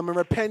baptism and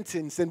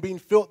repentance and being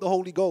filled with the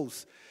Holy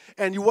Ghost,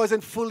 and you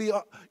wasn't fully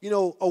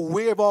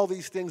aware of all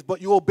these things,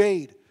 but you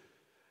obeyed.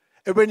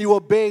 And when you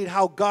obeyed,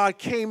 how God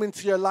came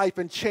into your life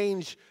and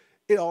changed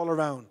it all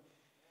around.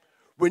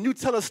 When you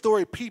tell a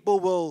story, people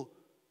will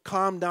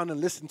calm down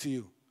and listen to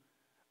you.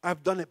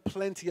 I've done it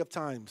plenty of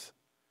times.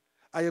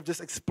 I have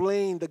just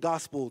explained the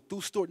gospel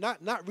through story,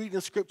 not reading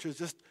the scriptures,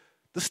 just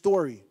the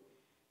story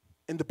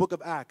in the book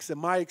of Acts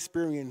and my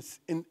experience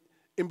in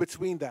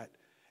between that.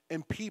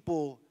 And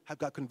people have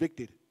got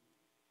convicted.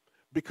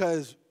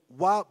 Because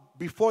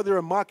before they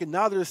were mocking,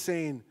 now they're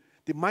saying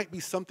there might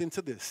be something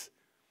to this.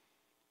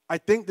 I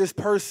think this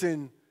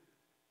person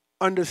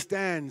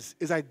understands,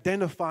 is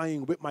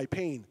identifying with my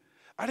pain.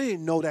 I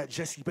didn't know that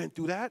Jesse went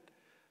through that.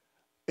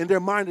 In their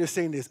mind, they're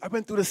saying this. I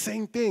went through the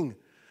same thing.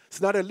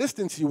 So now they're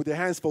listening to you with their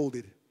hands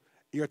folded.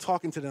 You're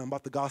talking to them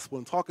about the gospel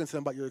and talking to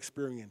them about your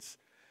experience.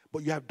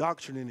 But you have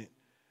doctrine in it.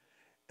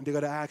 And they're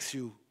going to ask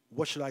you,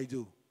 what should I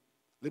do?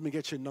 Let me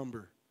get your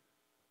number.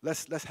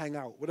 Let's hang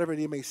out, whatever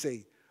they may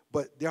say.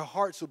 But their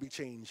hearts will be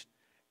changed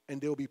and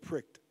they'll be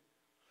pricked.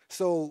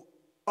 So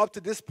up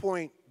to this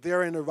point,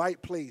 they're in the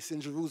right place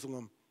in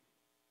Jerusalem.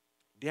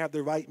 They have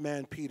the right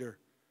man, Peter.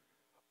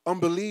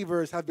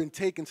 Unbelievers have been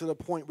taken to the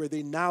point where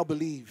they now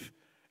believe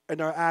and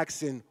are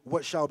asking,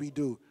 what shall we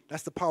do?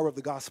 That's the power of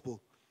the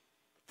gospel.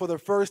 For the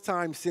first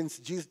time since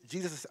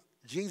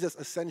Jesus'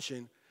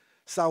 ascension,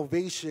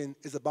 salvation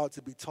is about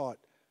to be taught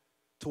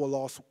to a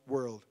lost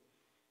world.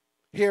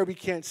 Here we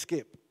can't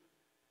skip.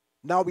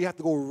 Now we have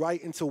to go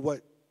right into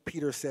what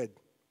Peter said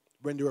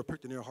when they were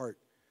pricked in their heart.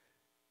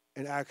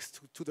 In Acts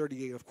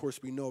 2:38, of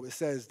course, we know it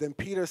says, then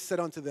Peter said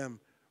unto them,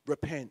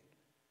 repent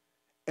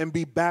and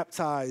be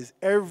baptized,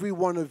 every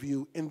one of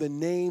you, in the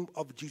name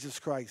of Jesus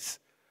Christ,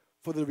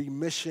 for the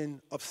remission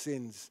of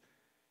sins,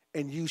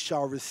 and you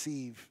shall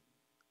receive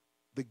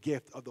the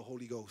gift of the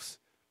Holy Ghost.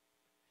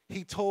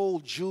 He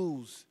told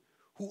Jews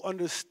who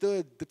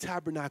understood the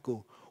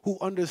tabernacle, who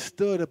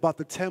understood about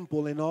the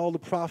temple and all the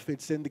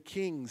prophets and the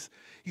kings.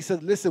 He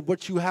said, listen,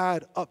 what you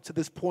had up to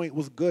this point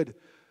was good,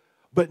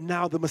 but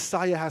now the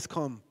Messiah has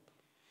come,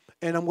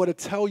 and I'm going to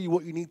tell you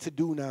what you need to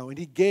do now. And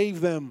he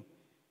gave them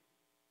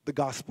the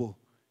gospel.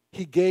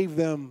 He gave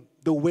them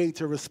the way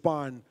to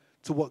respond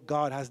to what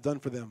God has done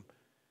for them.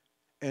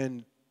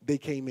 And they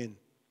came in.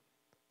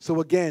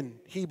 So again,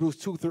 Hebrews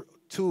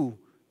 2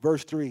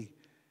 verse 3,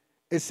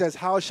 it says,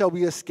 how shall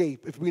we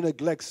escape if we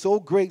neglect so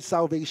great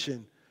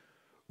salvation,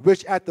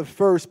 which at the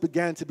first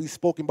began to be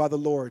spoken by the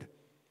Lord,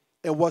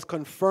 and was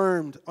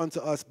confirmed unto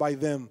us by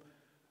them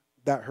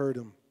that heard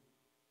him.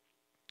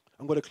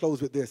 I'm going to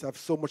close with this. I have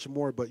so much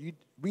more, but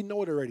we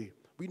know it already.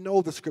 We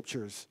know the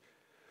scriptures.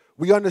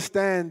 We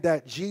understand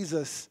that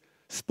Jesus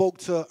spoke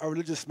to a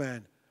religious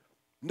man,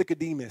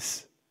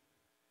 Nicodemus,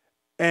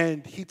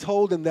 and he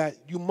told him that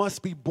you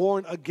must be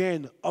born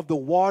again of the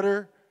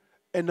water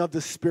and of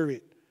the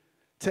Spirit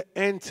to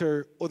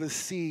enter or to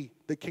see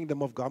the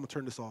kingdom of God. I'm going to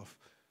turn this off.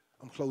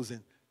 I'm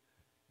closing.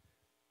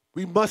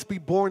 We must be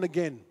born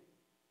again.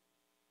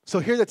 So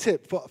here's a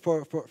tip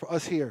for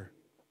us here.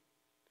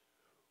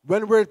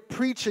 When we're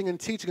preaching and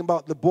teaching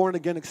about the born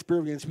again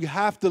experience, we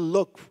have to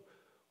look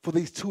for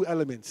these two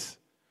elements,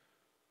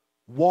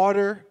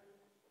 water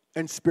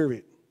and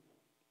spirit.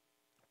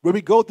 When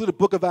we go through the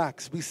book of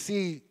Acts, we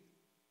see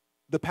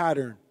the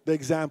pattern, the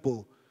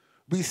example.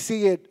 We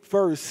see it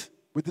first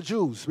with the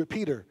Jews, with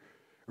Peter,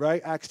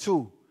 right? Acts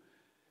 2.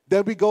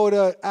 Then we go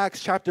to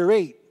Acts chapter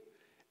 8,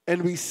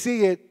 and we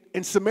see it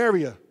in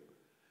Samaria.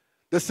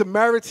 The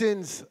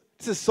Samaritans,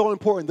 this is so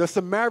important, the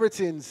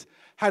Samaritans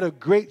had a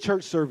great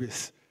church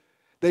service.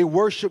 They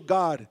worshiped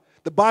God.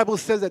 The Bible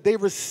says that they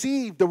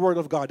received the word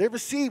of God. They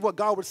received what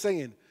God was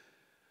saying.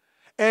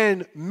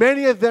 And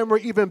many of them were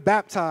even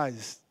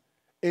baptized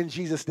in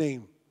Jesus'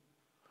 name.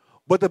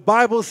 But the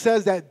Bible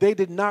says that they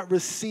did not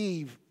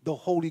receive the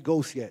Holy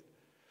Ghost yet.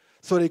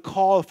 So they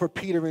called for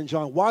Peter and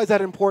John. Why is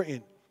that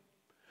important?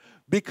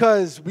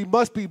 Because we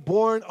must be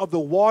born of the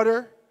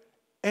water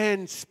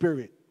and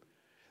spirit.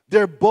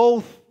 They're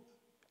both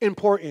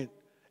important.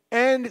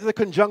 And the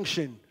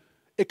conjunction,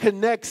 it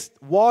connects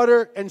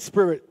water and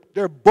spirit.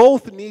 They're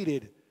both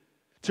needed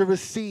to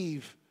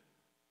receive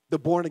the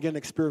born-again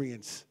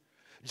experience.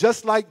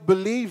 Just like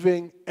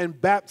believing and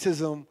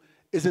baptism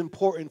is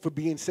important for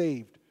being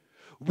saved.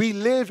 We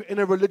live in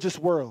a religious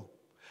world.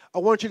 I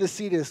want you to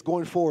see this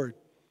going forward.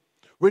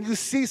 When you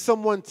see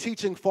someone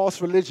teaching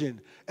false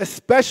religion,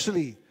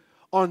 especially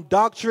on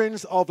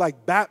doctrines of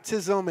like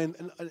baptism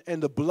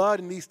and the blood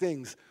and these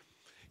things,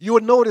 you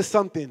will notice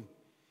something.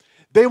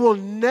 They will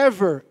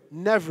never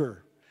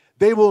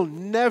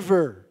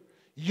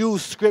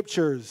use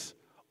scriptures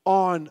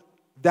on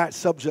that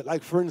subject,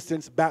 like for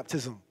instance,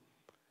 baptism.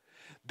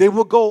 They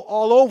will go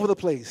all over the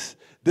place.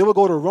 They will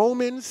go to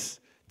Romans,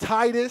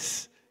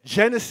 Titus,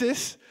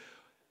 Genesis,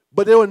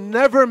 but they will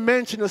never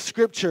mention a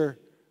scripture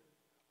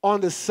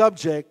on the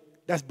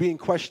subject that's being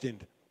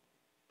questioned.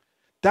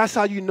 That's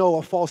how you know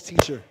a false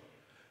teacher.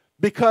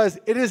 Because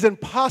it is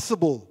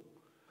impossible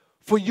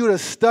for you to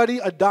study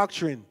a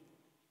doctrine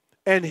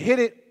and hit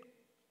it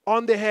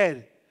on the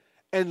head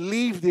and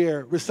leave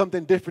there with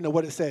something different than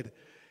what it said.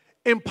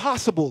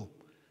 Impossible.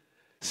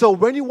 So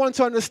when you want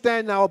to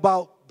understand now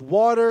about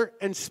water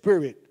and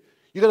spirit,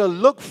 you're going to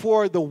look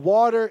for the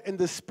water and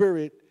the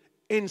spirit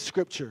in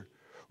Scripture.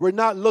 We're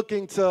not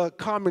looking to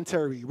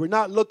commentary. We're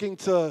not looking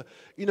to,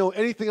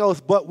 anything else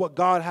but what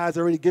God has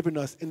already given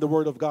us in the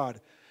Word of God.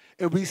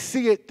 And we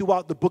see it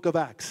throughout the book of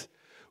Acts.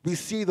 We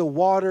see the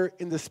water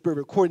in the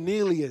spirit.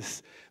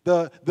 Cornelius,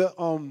 the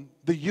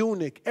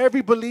eunuch,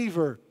 every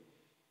believer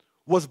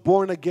was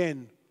born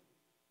again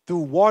through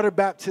water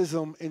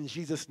baptism in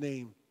Jesus'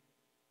 name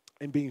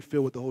and being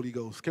filled with the Holy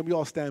Ghost. Can we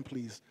all stand,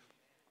 please?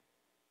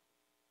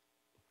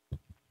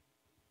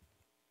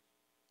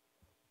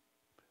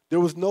 There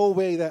was no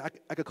way that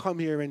I could come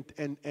here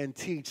and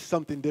teach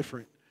something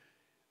different.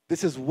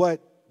 This is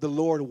what the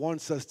Lord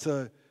wants us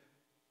to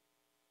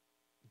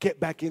get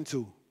back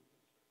into.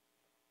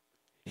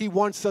 He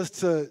wants us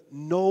to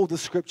know the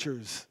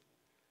Scriptures.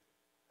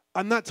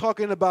 I'm not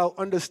talking about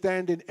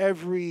understanding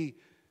every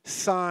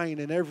sign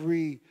and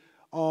every,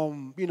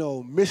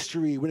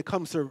 mystery when it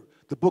comes to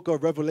the book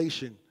of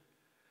Revelation.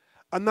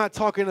 I'm not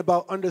talking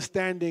about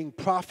understanding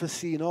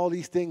prophecy and all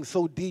these things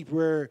so deep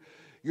where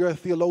you're a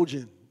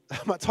theologian.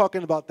 I'm not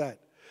talking about that.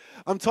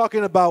 I'm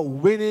talking about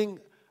winning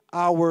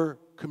our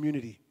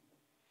community.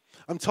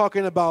 I'm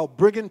talking about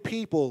bringing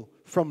people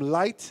from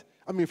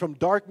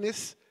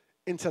darkness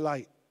into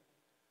light.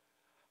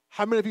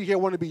 How many of you here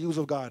want to be used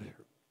of God?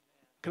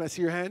 Can I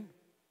see your hand?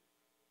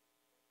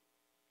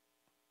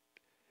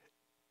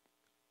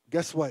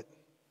 Guess what?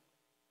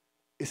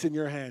 It's in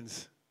your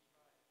hands.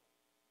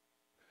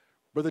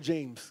 Brother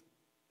James.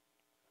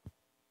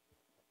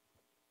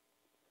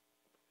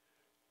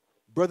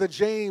 Brother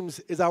James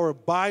is our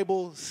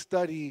Bible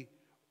study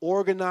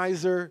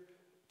organizer,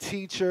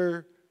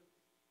 teacher,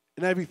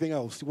 and everything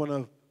else you want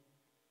to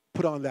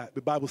put on that,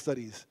 the Bible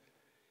studies.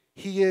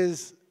 He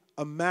is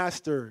a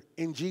master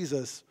in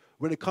Jesus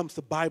when it comes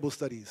to Bible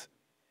studies.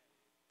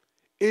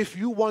 If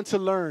you want to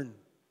learn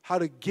how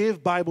to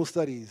give Bible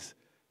studies,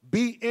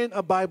 be in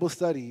a Bible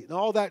study, and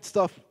all that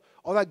stuff,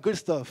 all that good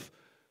stuff,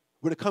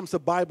 when it comes to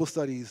Bible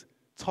studies,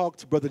 talk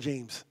to Brother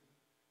James.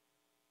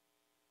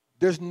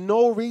 There's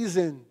no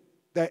reason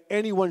that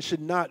anyone should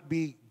not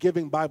be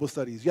giving Bible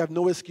studies. You have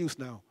no excuse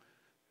now.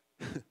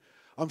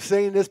 I'm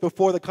saying this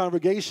before the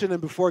congregation and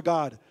before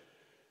God.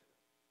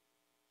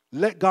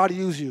 Let God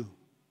use you.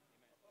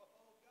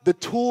 The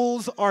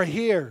tools are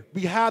here.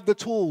 We have the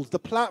tools. The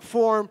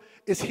platform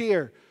is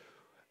here.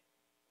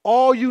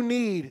 All you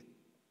need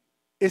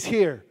is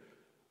here.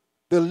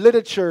 The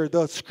literature,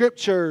 the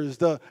scriptures,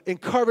 the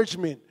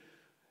encouragement,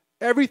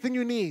 everything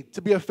you need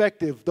to be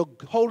effective, the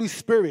Holy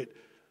Spirit,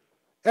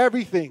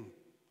 everything.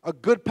 A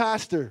good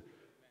pastor,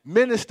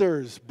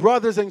 ministers,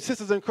 brothers and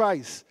sisters in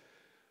Christ.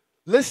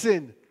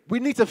 Listen, we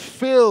need to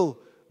fill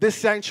this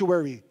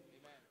sanctuary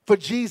for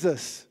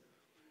Jesus.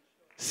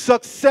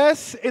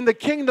 Success in the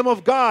kingdom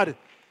of God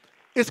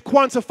is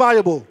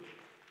quantifiable.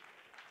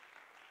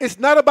 It's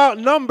not about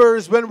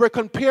numbers when we're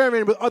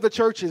comparing with other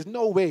churches.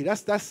 No way,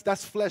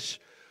 that's flesh.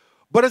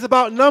 But it's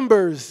about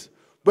numbers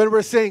when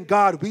we're saying,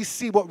 God, we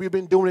see what we've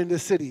been doing in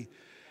this city.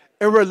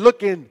 And we're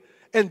looking,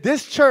 and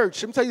this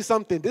church, let me tell you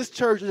something, this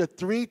church is a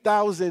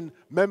 3,000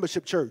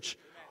 membership church.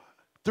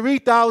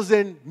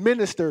 3,000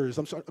 ministers,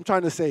 I'm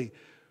trying to say,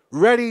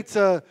 ready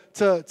to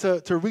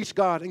reach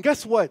God. And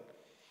guess what?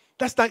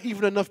 That's not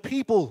even enough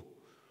people.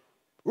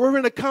 We're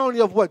in a county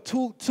of what,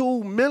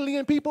 2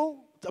 million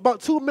people?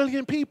 About 2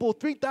 million people.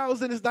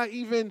 3,000 is not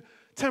even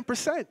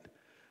 10%.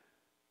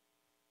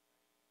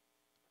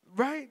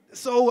 Right?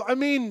 So,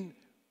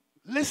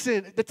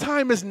 listen, the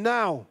time is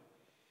now.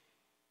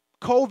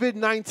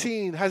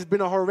 COVID-19 has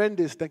been a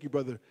horrendous, thank you,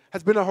 brother,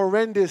 has been a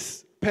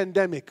horrendous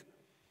pandemic.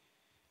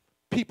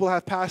 People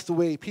have passed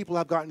away. People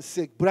have gotten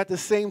sick. But at the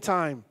same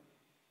time,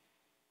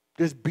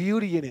 there's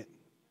beauty in it.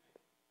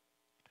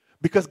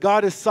 Because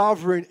God is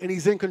sovereign and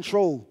He's in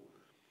control.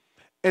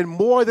 And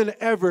more than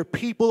ever,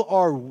 people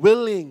are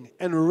willing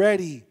and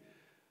ready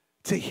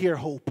to hear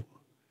hope,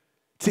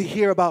 to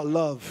hear about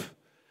love,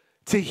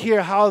 to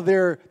hear how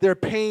their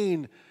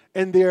pain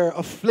and their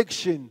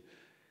affliction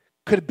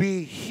could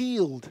be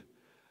healed.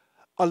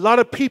 A lot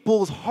of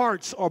people's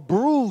hearts are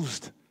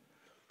bruised,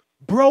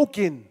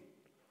 broken.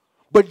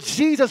 But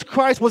Jesus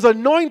Christ was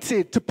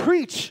anointed to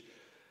preach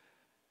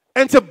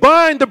and to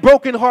bind the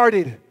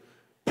brokenhearted.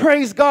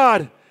 Praise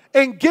God.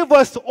 And give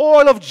us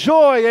oil of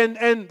joy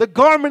and the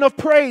garment of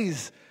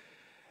praise.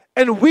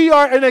 And we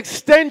are an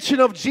extension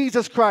of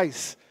Jesus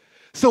Christ.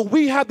 So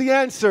we have the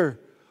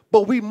answer,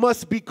 but we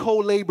must be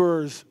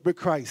co-laborers with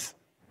Christ.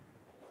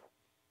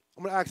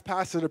 I'm going to ask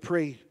Pastor to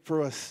pray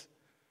for us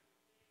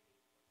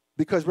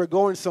because we're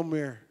going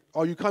somewhere.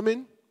 Are you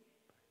coming?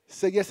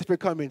 Say yes if you're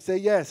coming. Say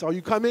yes. Are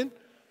you coming?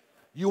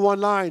 You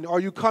online, are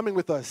you coming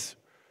with us?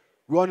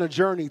 We're on a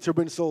journey to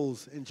win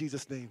souls in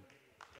Jesus' name.